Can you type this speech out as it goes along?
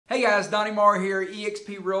Hey guys, Donnie Marr here,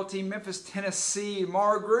 eXp Realty, Memphis, Tennessee,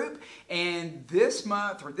 Marr Group. And this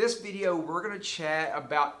month, or this video, we're going to chat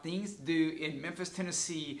about things to do in Memphis,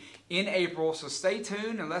 Tennessee in April. So stay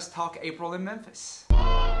tuned and let's talk April in Memphis.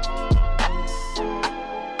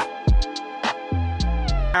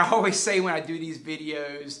 I always say when I do these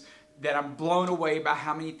videos that I'm blown away by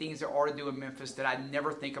how many things there are to do in Memphis that I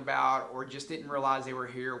never think about or just didn't realize they were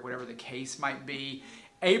here, whatever the case might be.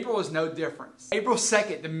 April is no different. April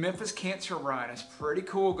 2nd, the Memphis Cancer Run. It's pretty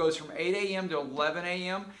cool. It goes from 8 a.m. to 11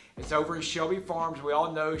 a.m. It's over in Shelby Farms. We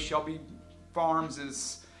all know Shelby Farms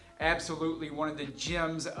is absolutely one of the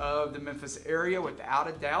gems of the Memphis area, without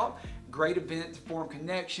a doubt. Great event to form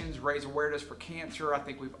connections, raise awareness for cancer. I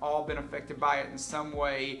think we've all been affected by it in some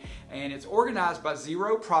way. And it's organized by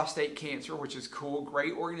Zero Prostate Cancer, which is cool.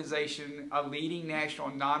 Great organization, a leading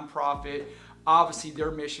national nonprofit. Obviously,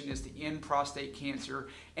 their mission is to end prostate cancer,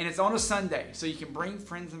 and it's on a Sunday, so you can bring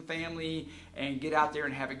friends and family and get out there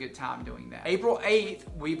and have a good time doing that. April 8th,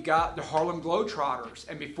 we've got the Harlem Globetrotters,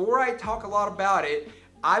 and before I talk a lot about it,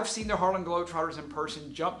 I've seen the Harlem Globetrotters in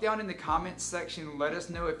person. Jump down in the comments section and let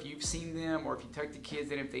us know if you've seen them or if you took the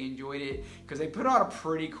kids in, if they enjoyed it, because they put on a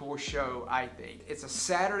pretty cool show, I think. It's a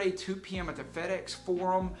Saturday, 2 p.m. at the FedEx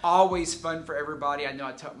Forum. Always fun for everybody. I know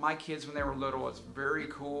I took my kids when they were little. It's very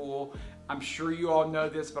cool. I'm sure you all know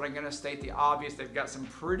this, but I'm going to state the obvious. They've got some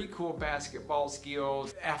pretty cool basketball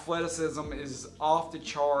skills. Athleticism is off the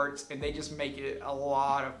charts, and they just make it a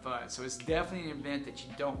lot of fun. So it's definitely an event that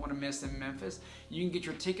you don't want to miss in Memphis. You can get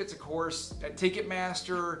your tickets, of course, at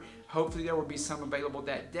Ticketmaster. Hopefully there will be some available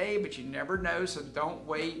that day, but you never know, so don't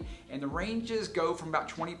wait. And the ranges go from about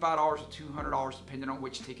 $25 to $200 depending on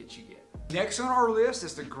which tickets you get. Next on our list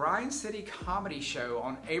is the Grind City Comedy Show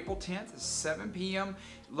on April 10th at 7 p.m.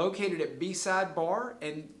 located at B-Side Bar.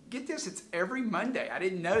 And get this, it's every Monday. I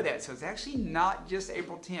didn't know that, so it's actually not just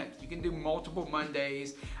April 10th. You can do multiple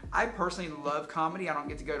Mondays. I personally love comedy. I don't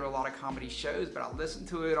get to go to a lot of comedy shows, but I listen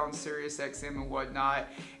to it on SiriusXM and whatnot,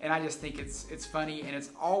 and I just think it's funny, and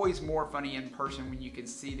it's always more funny in person when you can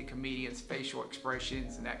see the comedian's facial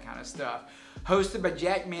expressions and that kind of stuff. Hosted by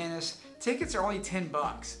Jack Manis. Tickets are only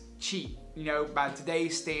 $10. Cheap, you know, by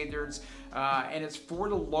today's standards, and it's for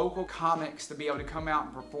the local comics to be able to come out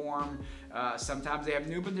and perform. Sometimes they have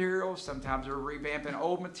new material, sometimes they're revamping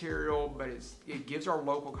old material, but it gives our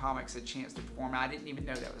local comics a chance to perform. I didn't even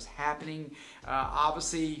know that was happening.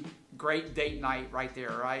 Obviously, great date night right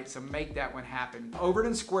there, right? So make that one happen.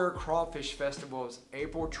 Overton Square Crawfish Festival is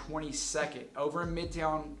April 22nd over in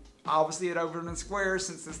Midtown. Obviously at Overton Square,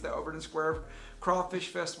 since it's the Overton Square Crawfish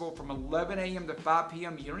Festival from 11 a.m. to 5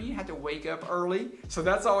 p.m. You don't even have to wake up early, so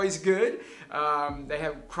that's always good. They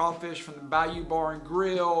have crawfish from the Bayou Bar and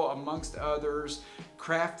Grill, amongst others.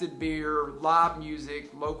 Crafted beer, live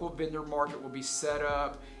music, local vendor market will be set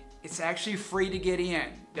up. It's actually free to get in.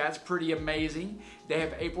 That's pretty amazing. They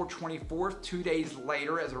have April 24th, 2 days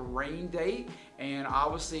later, as a rain date, and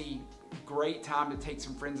obviously great time to take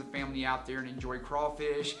some friends and family out there and enjoy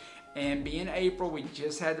crawfish. And being April, we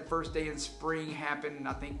just had the first day in spring happen,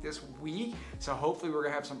 I think this week. So hopefully we're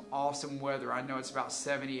gonna have some awesome weather. I know it's about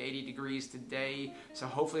 70, 80 degrees today. So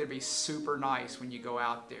hopefully it'll be super nice when you go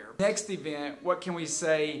out there. Next event, what can we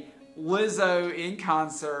say? Lizzo in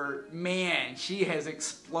concert. Man, she has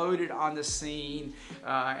exploded on the scene,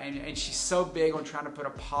 and she's so big on trying to put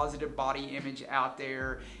a positive body image out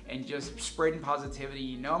there and just spreading positivity.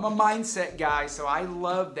 You know, I'm a mindset guy, so I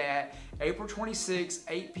love that. April 26th,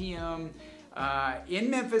 8 p.m. In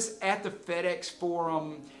Memphis at the FedEx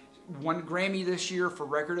Forum. Won Grammy this year for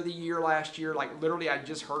Record of the Year last year. Like literally, I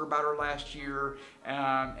just heard about her last year,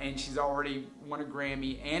 and she's already won a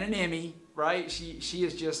Grammy and an Emmy. Right? She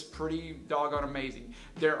is just pretty doggone amazing.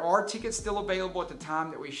 There are tickets still available at the time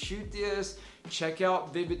that we shoot this. Check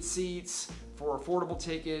out Vivid Seats for affordable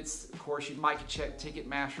tickets. Of course, you might check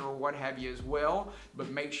Ticketmaster or what have you as well, but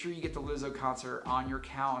make sure you get the Lizzo concert on your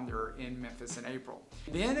calendar in Memphis in April.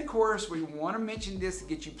 Then, of course, we want to mention this to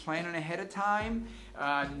get you planning ahead of time.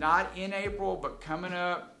 Not in April, but coming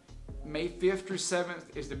up, May 5th through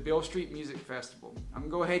 7th is the Beale Street Music Festival. I'm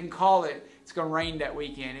going to go ahead and call it. It's going to rain that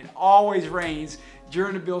weekend. It always rains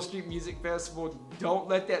during the Beale Street Music Festival. Don't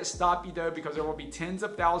let that stop you though, because there will be tens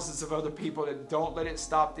of thousands of other people that don't let it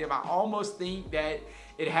stop them. I almost think that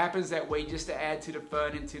it happens that way just to add to the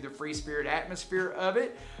fun and to the free spirit atmosphere of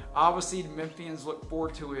it. Obviously, the Memphians look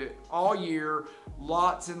forward to it all year.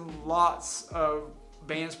 Lots and lots of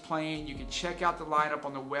bands playing. You can check out the lineup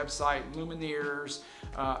on the website. Lumineers,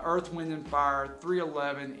 Earth, Wind and Fire,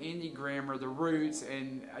 311, Indie Grammar, The Roots,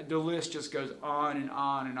 and the list just goes on and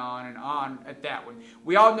on and on and on at that one.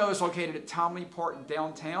 We all know it's located at Tomley Park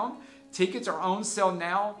downtown. Tickets are on sale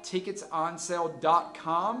now,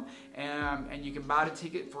 ticketsonsale.com, and you can buy a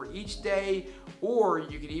ticket for each day, or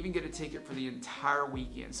you can even get a ticket for the entire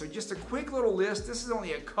weekend. So just a quick little list. This is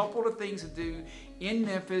only a couple of things to do in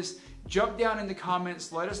Memphis. Jump down in the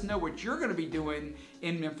comments. Let us know what you're going to be doing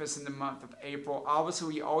in Memphis in the month of April.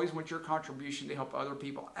 Obviously, we always want your contribution to help other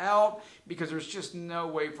people out, because there's just no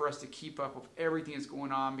way for us to keep up with everything that's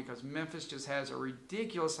going on, because Memphis just has a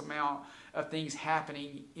ridiculous amount of things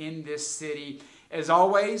happening in this city. As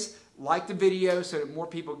always, like the video so that more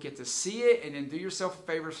people get to see it, and then do yourself a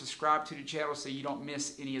favor, subscribe to the channel so you don't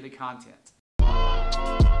miss any of the content.